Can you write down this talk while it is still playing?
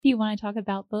Do you want to talk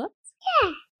about books?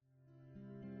 Yeah.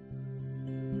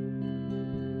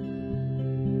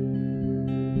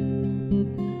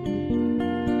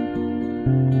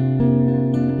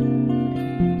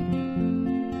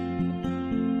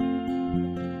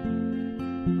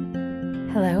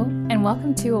 Hello, and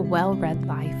welcome to A Well-Read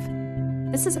Life.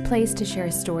 This is a place to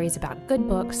share stories about good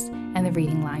books and the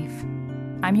reading life.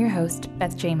 I'm your host,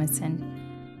 Beth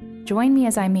Jamison. Join me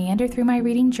as I meander through my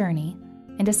reading journey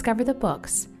and discover the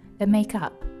books that make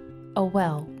up a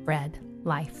well-read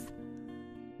life.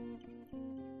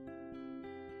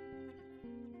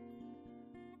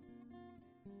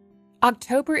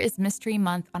 October is Mystery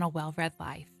Month on A Well-Read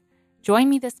Life. Join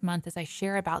me this month as I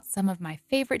share about some of my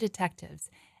favorite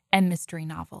detectives and mystery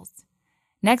novels.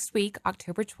 Next week,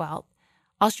 October 12th,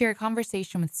 I'll share a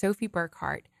conversation with Sophie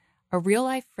Burkhart, a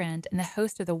real-life friend and the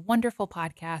host of the wonderful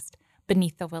podcast,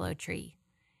 Beneath the Willow Tree.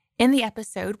 In the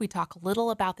episode, we talk a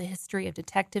little about the history of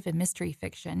detective and mystery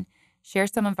fiction, share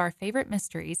some of our favorite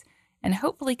mysteries, and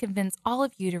hopefully convince all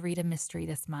of you to read a mystery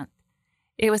this month.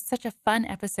 It was such a fun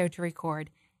episode to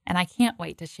record, and I can't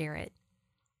wait to share it.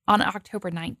 On October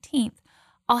 19th,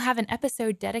 I'll have an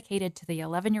episode dedicated to the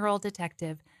 11-year-old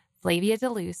detective Flavia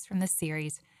de Luce from the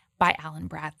series by Alan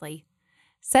Bradley.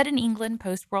 Set in England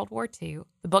post-World War II,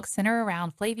 the books center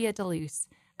around Flavia de Luce,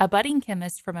 a budding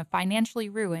chemist from a financially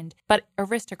ruined but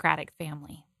aristocratic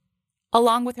family.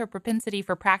 Along with her propensity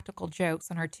for practical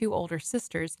jokes on her two older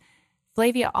sisters,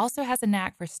 Flavia also has a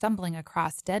knack for stumbling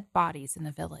across dead bodies in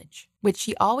the village, which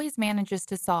she always manages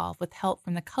to solve with help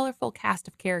from the colorful cast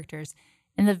of characters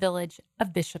in the village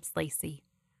of Bishop's Lacey.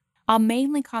 I'll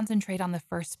mainly concentrate on the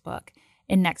first book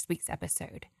in next week's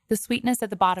episode, The Sweetness at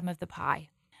the Bottom of the Pie,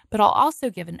 but I'll also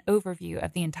give an overview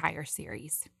of the entire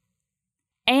series.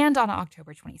 And on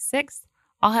October 26th,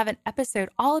 I'll have an episode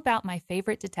all about my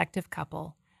favorite detective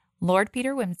couple, Lord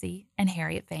Peter Wimsey and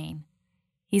Harriet Vane.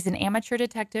 He's an amateur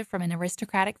detective from an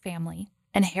aristocratic family,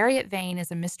 and Harriet Vane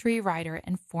is a mystery writer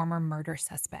and former murder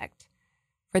suspect.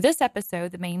 For this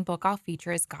episode, the main book I'll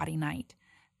feature is Gaudy Night,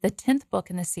 the 10th book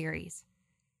in the series.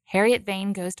 Harriet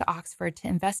Vane goes to Oxford to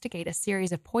investigate a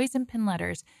series of poison pen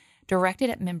letters directed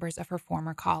at members of her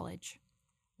former college.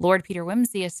 Lord Peter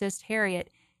Wimsey assists Harriet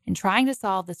in trying to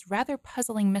solve this rather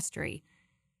puzzling mystery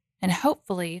and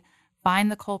hopefully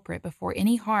find the culprit before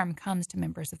any harm comes to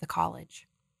members of the college.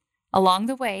 Along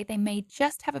the way, they may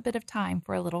just have a bit of time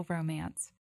for a little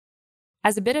romance.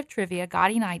 As a bit of trivia,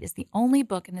 Gaudy Night is the only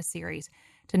book in the series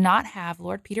to not have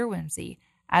Lord Peter Wimsey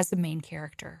as the main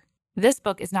character. This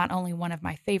book is not only one of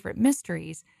my favorite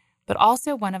mysteries, but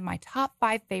also one of my top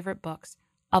 5 favorite books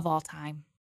of all time.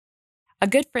 A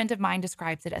good friend of mine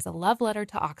describes it as a love letter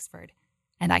to Oxford,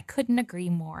 and I couldn't agree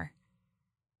more.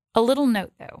 A little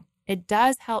note, though, it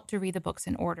does help to read the books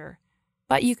in order,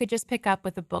 but you could just pick up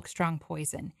with the book Strong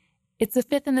Poison. It's the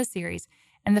 5th in the series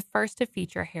and the first to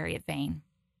feature Harriet Vane.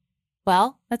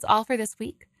 Well, that's all for this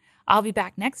week. I'll be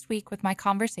back next week with my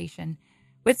conversation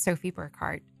with Sophie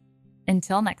Burkhart.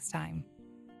 Until next time.